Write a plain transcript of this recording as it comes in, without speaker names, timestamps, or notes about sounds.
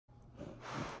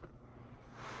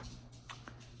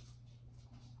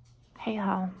Hey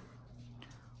ho.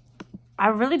 I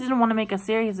really didn't want to make a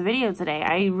serious video today.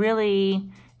 I really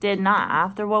did not.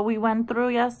 After what we went through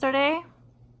yesterday,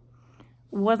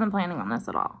 wasn't planning on this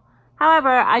at all. However,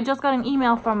 I just got an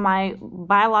email from my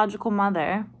biological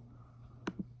mother.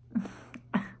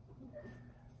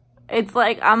 It's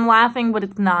like, I'm laughing, but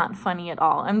it's not funny at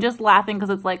all. I'm just laughing because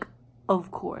it's like,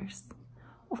 of course.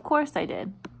 Of course I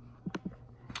did.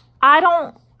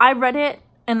 I read it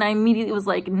and I immediately was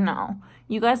like, no.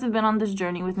 You guys have been on this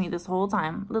journey with me this whole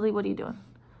time. Lily, what are you doing?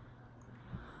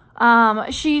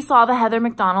 She saw the Heather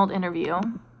McDonald interview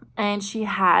and she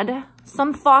had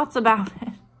some thoughts about it.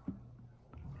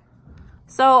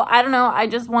 So, I don't know. I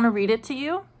just want to read it to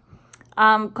you.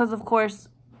 Because of course,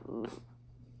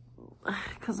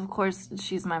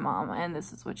 she's my mom and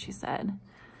this is what she said.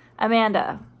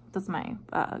 Amanda, that's my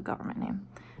government name.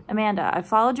 Amanda, I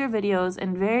followed your videos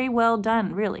and very well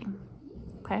done, really.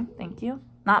 Okay, thank you.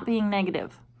 Not being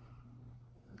negative.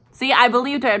 See, I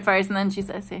believed her at first and then she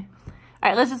says, see. All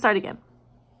right, let's just start again.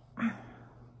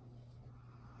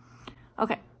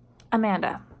 Okay,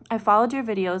 Amanda, I followed your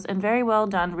videos and very well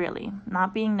done, really.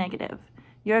 Not being negative.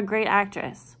 You're a great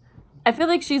actress. I feel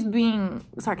like she's being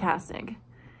sarcastic.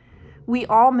 We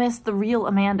all miss the real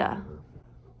Amanda.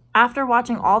 After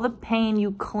watching all the pain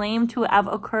you claim to have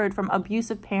occurred from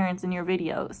abusive parents in your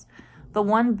videos, the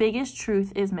one biggest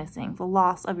truth is missing, the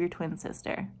loss of your twin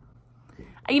sister.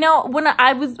 You know, when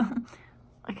I was...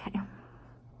 Okay.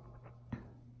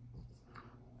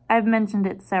 I've mentioned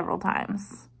it several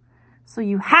times. So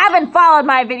you haven't followed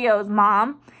my videos,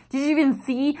 Mom. Did you even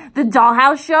see the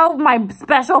Dollhouse show, my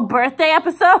special birthday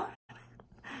episode?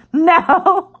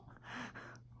 No.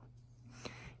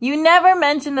 You never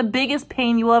mention the biggest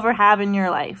pain you'll ever have in your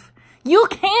life. You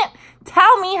can't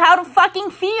tell me how to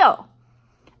fucking feel.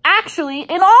 Actually,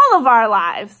 in all of our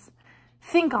lives.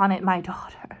 Think on it, my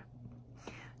daughter.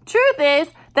 Truth is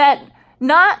that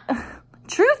not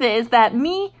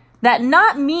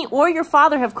me or your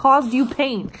father have caused you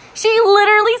pain. She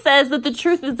literally says that the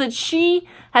truth is that she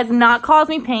has not caused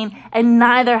me pain and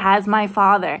neither has my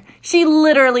father. She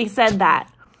literally said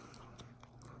that.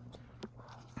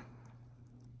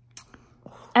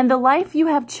 And the life you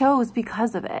have chose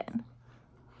because of it.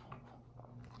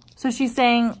 So she's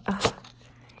saying, ugh,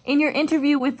 in your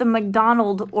interview with the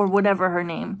McDonald or whatever her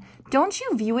name, don't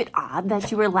you view it odd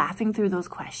that you were laughing through those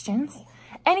questions?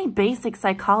 Any basic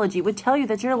psychology would tell you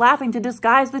that you're laughing to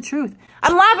disguise the truth.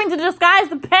 I'm laughing to disguise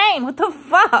the pain. What the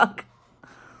fuck?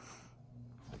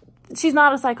 She's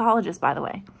not a psychologist, by the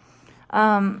way.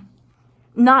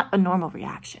 Not a normal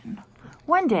reaction.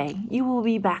 One day, you will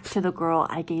be back to the girl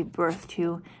I gave birth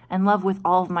to and love with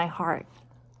all of my heart.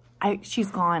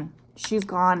 She's gone. She's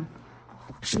gone.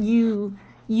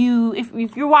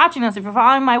 If you're watching this, if you're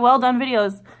following my well done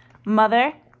videos,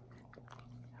 Mother,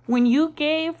 when you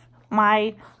gave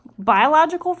my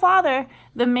biological father,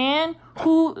 the man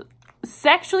who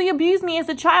sexually abused me as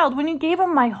a child, when you gave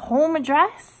him my home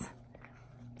address,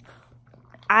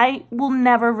 I will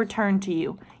never return to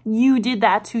you. You did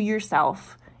that to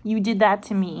yourself. You did that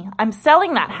to me. I'm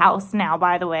selling that house now,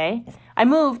 by the way. I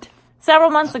moved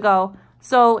several months ago,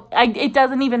 so it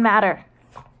doesn't even matter.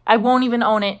 I won't even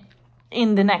own it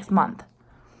in the next month.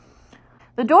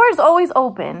 The door is always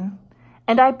open,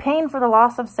 and I pain for the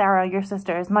loss of Sarah, your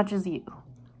sister, as much as you.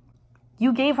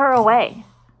 You gave her away.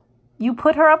 You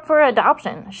put her up for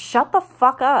adoption. Shut the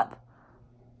fuck up.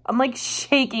 I'm like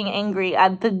shaking angry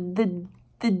at the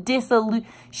disillusion.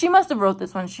 She must have wrote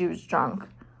this when she was drunk.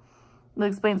 That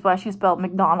explains why she spelled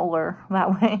McDonald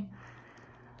that way.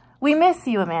 We miss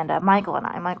you, Amanda. Michael and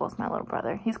I. Michael's my little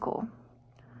brother. He's cool.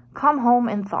 Come home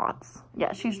in thoughts.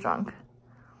 Yeah, she's drunk.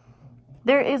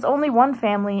 There is only one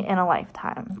family in a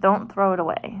lifetime. Don't throw it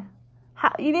away.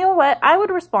 You know what? I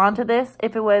would respond to this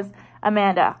if it was,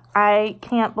 Amanda, I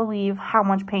can't believe how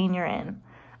much pain you're in.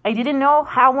 I didn't know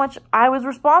how much I was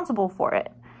responsible for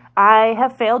it. I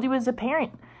have failed you as a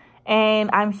parent. And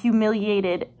I'm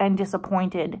humiliated and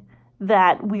disappointed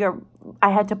that I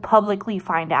had to publicly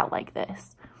find out like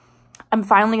this. I'm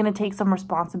finally going to take some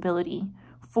responsibility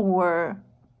for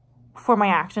my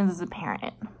actions as a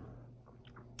parent.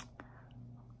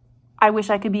 I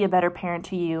wish I could be a better parent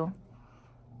to you.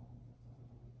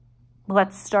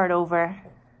 Let's start over.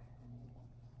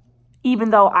 Even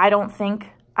though I don't think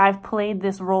I've played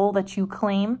this role that you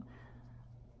claim,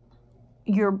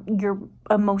 your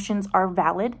emotions are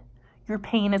valid. Your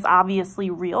pain is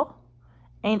obviously real.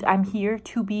 And I'm here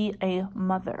to be a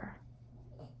mother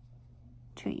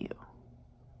to you.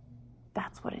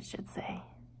 That's what it should say.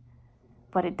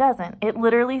 But it doesn't. It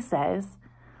literally says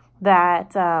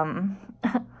that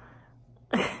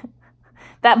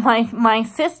that my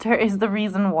sister is the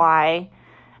reason why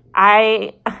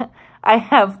I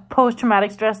have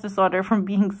post-traumatic stress disorder from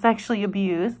being sexually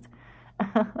abused.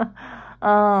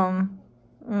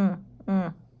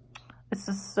 It's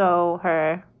just so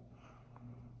her.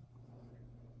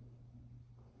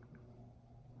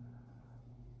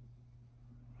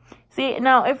 See,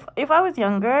 now if I was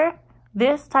younger,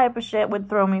 this type of shit would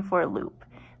throw me for a loop.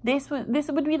 This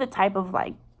would be the type of,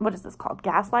 like, what is this called?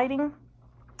 Gaslighting?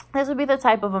 This would be the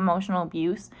type of emotional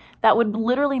abuse that would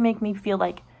literally make me feel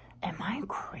like, am I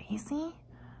crazy?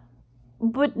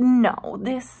 But no,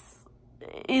 this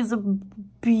is a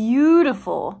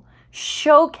beautiful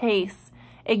showcase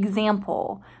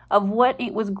example of what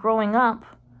it was growing up,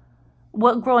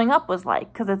 what growing up was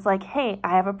like. Because it's like, hey,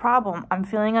 I have a problem. I'm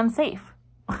feeling unsafe.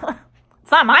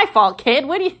 It's not my fault, kid.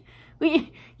 What do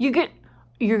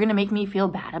you're gonna make me feel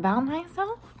bad about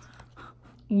myself?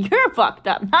 You're fucked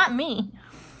up, not me.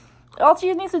 All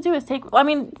she needs to do is take, I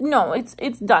mean, no,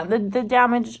 it's done. The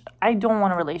damage, I don't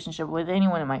want a relationship with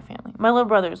anyone in my family. My little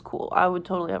brother is cool. I would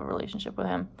totally have a relationship with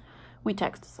him. We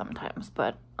text sometimes,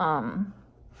 but,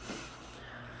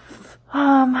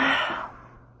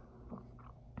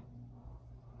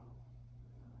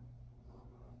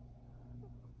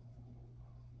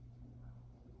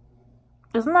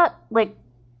 isn't that, like,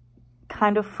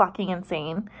 kind of fucking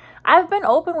insane? I've been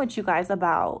open with you guys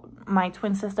about my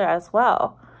twin sister as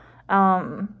well.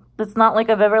 It's not like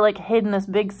I've ever, like, hidden this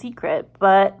big secret,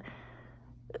 but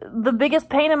the biggest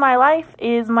pain in my life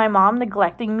is my mom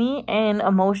neglecting me and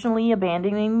emotionally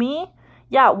abandoning me.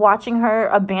 Yeah, watching her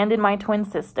abandon my twin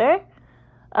sister.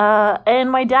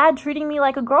 And my dad treating me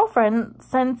like a girlfriend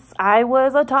since I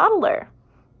was a toddler.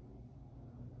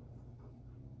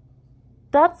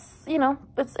 That's, you know,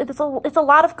 it's a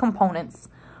lot of components.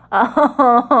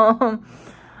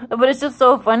 But it's just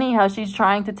so funny how she's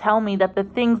trying to tell me that the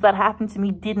things that happened to me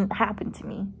didn't happen to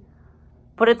me.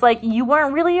 But it's like, you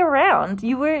weren't really around.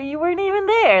 You weren't even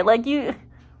there. Like, you...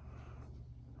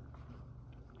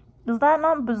 Is that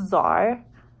not bizarre?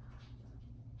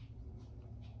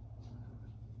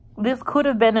 This could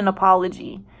have been an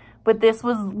apology, but this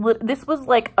was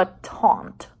like a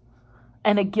taunt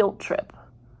and a guilt trip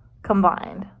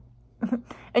combined.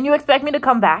 And you expect me to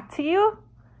come back to you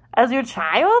as your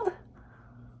child?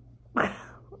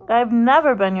 I've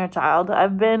never been your child.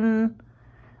 I've been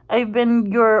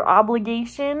your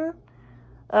obligation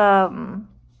and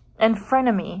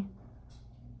frenemy.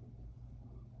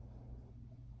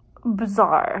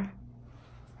 Bizarre.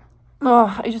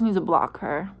 Oh, I just need to block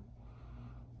her.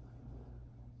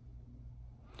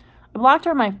 I blocked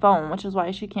her on my phone, which is why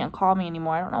she can't call me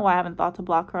anymore. I don't know why I haven't thought to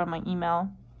block her on my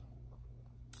email.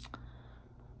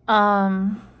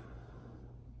 I'm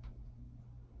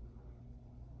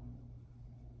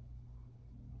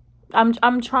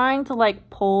trying to, like,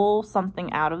 pull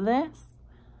something out of this.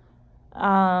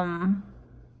 The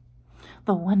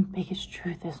one biggest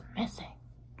truth is missing.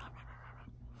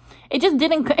 It just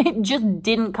didn't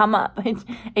come up.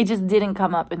 It just didn't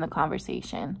come up in the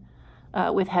conversation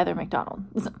with Heather McDonald.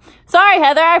 Sorry,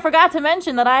 Heather, I forgot to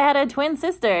mention that I had a twin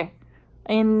sister.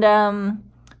 And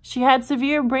she had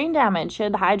severe brain damage. She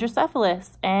had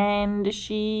hydrocephalus. And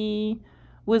she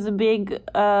was a big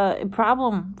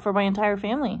problem for my entire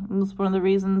family. It was one of the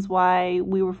reasons why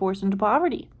we were forced into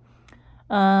poverty.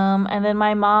 And then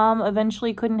my mom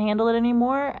eventually couldn't handle it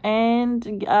anymore and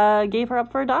gave her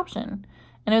up for adoption.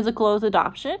 And it was a closed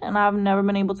adoption, and I've never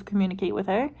been able to communicate with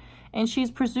her. And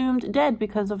she's presumed dead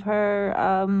because of her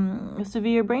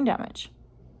severe brain damage.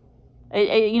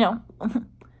 You know,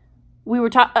 we were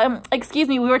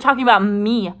we were talking about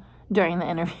me during the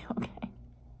interview, okay?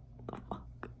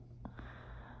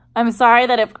 I'm sorry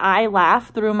that if I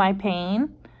laugh through my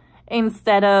pain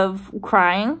instead of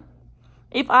crying.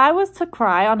 If I was to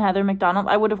cry on Heather McDonald,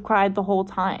 I would have cried the whole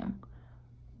time.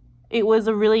 It was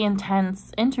a really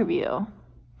intense interview.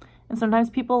 And sometimes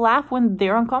people laugh when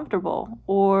they're uncomfortable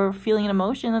or feeling an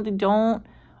emotion that they don't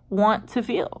want to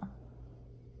feel.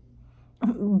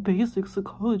 Basic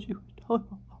psychology.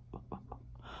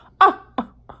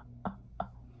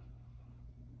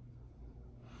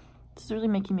 This is really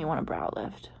making me want a brow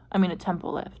lift. I mean, a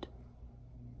temple lift.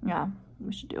 Yeah,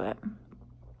 we should do it.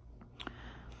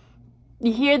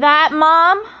 You hear that,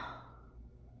 Mom?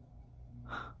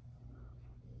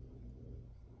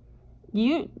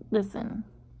 Listen.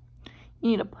 You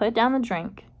need to put down the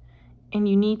drink, and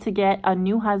you need to get a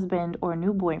new husband or a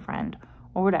new boyfriend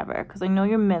or whatever, because I know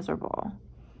you're miserable.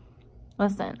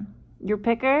 Listen, your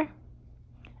picker,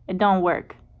 it don't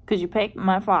work, because you picked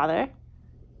my father.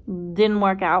 Didn't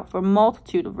work out for a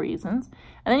multitude of reasons.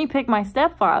 And then you picked my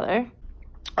stepfather.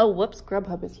 Oh, whoops,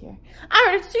 Grubhub is here. I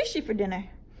ordered sushi for dinner.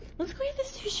 Let's go eat the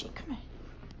sushi. Come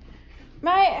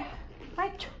on.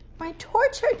 My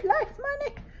tortured life,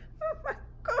 Monik. Oh my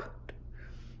God.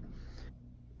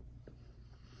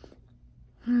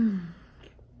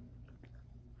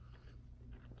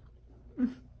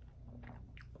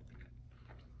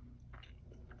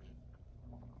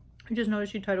 I just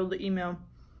noticed she titled the email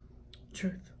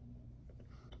Truth.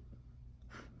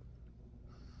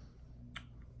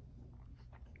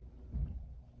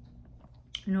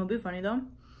 You know, it'd be funny though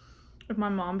if my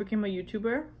mom became a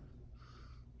YouTuber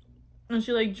and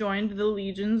she like joined the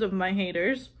legions of my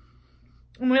haters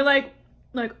and we're like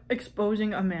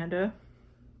exposing Amanda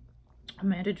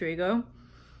Drago,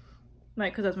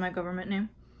 like, because that's my government name.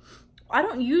 I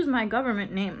don't use my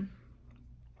government name.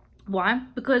 Why?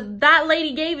 Because that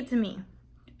lady gave it to me.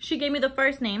 She gave me the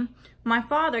first name. My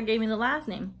father gave me the last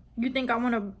name. You think I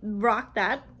want to rock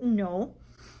that? No.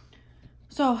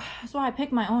 So that's why I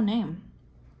picked my own name.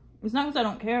 It's not because I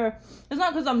don't care. It's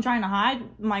not because I'm trying to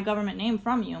hide my government name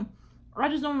from you. I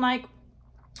just don't like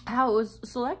how it was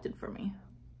selected for me.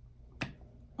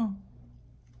 Oh.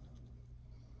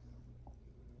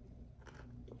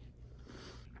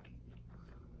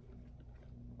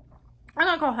 I'm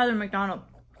gonna call Heather McDonald.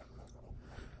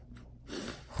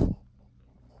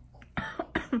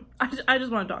 I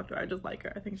just want to talk to her. I just like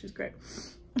her. I think she's great.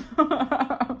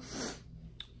 I've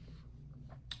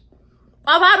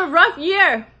had a rough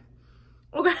year.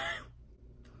 Okay.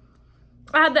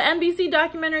 I had the NBC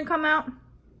documentary come out.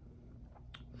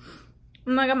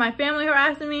 And I got my family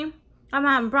harassing me. I'm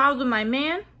having problems with my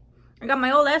man. I got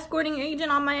my old escorting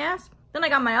agent on my ass. Then I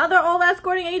got my other old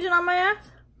escorting agent on my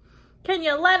ass. Can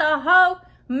you let a hoe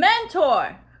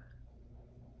mentor?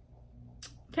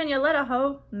 Can you let a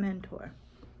hoe mentor?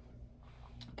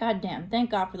 God damn.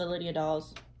 Thank God for the Lydia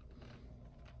dolls.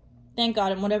 Thank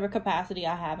God in whatever capacity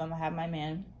I have, I'm gonna have my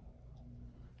man.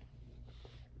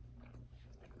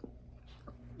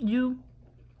 You.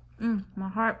 My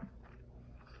heart.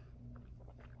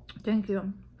 Thank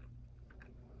you.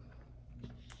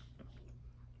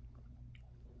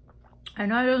 I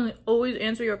know I don't always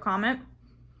answer your comment,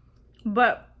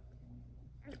 but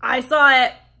I saw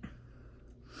it.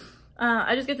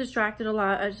 I just get distracted a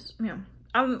lot.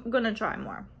 I'm gonna try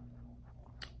more.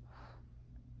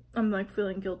 I'm like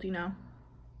feeling guilty now.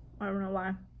 I don't know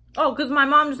why. Oh, because my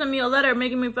mom just sent me a letter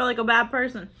making me feel like a bad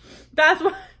person. That's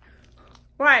why.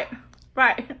 Right.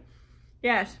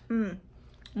 Yes.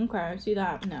 Okay, I see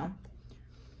that now.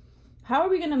 How are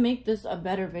we gonna make this a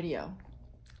better video?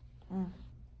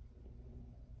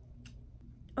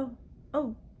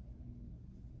 Oh,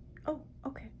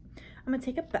 okay. I'm gonna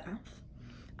take a bath.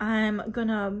 I'm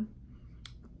gonna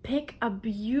pick a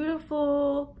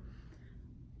beautiful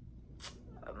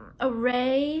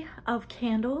array of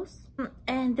candles.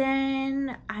 And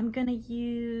then I'm gonna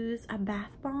use a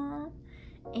bath bomb.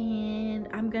 And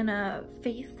I'm gonna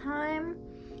FaceTime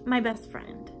my best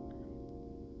friend.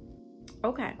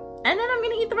 Okay. And then I'm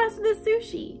gonna eat the rest of this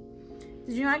sushi.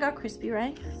 Did you know I got crispy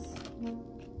rice?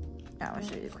 Yeah, I'll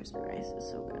show you the crispy rice. It's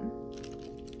so good.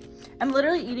 I'm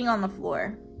literally eating on the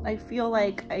floor. I feel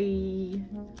like a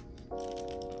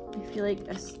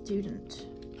student.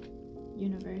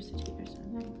 University or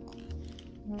something.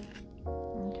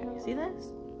 Okay, see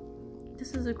this?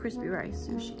 This is a crispy rice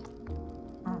sushi.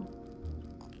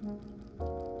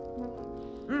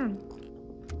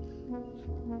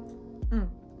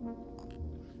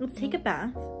 Let's take a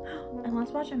bath and let's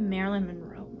watch a Marilyn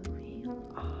Monroe movie.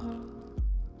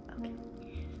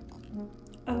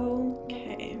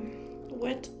 Okay.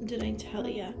 What did I tell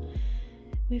you?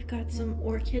 We've got some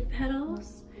orchid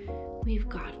petals. We've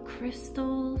got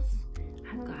crystals.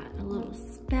 I've got a little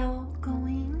spell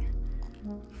going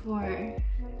for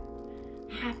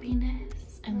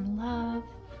happiness and love.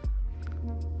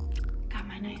 Got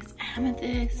my nice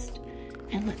amethyst.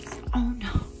 And let's, oh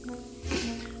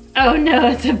no,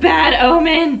 it's a bad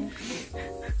omen.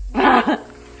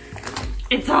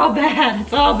 It's all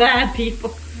bad,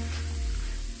 people.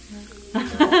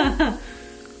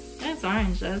 That's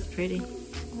orange, that's pretty.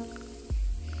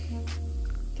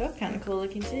 That's kind of cool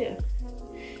looking too.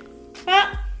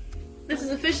 Well, this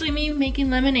is officially me making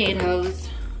lemonade hose.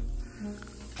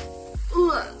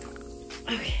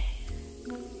 Okay.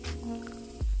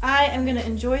 I am gonna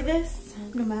enjoy this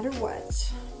no matter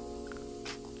what.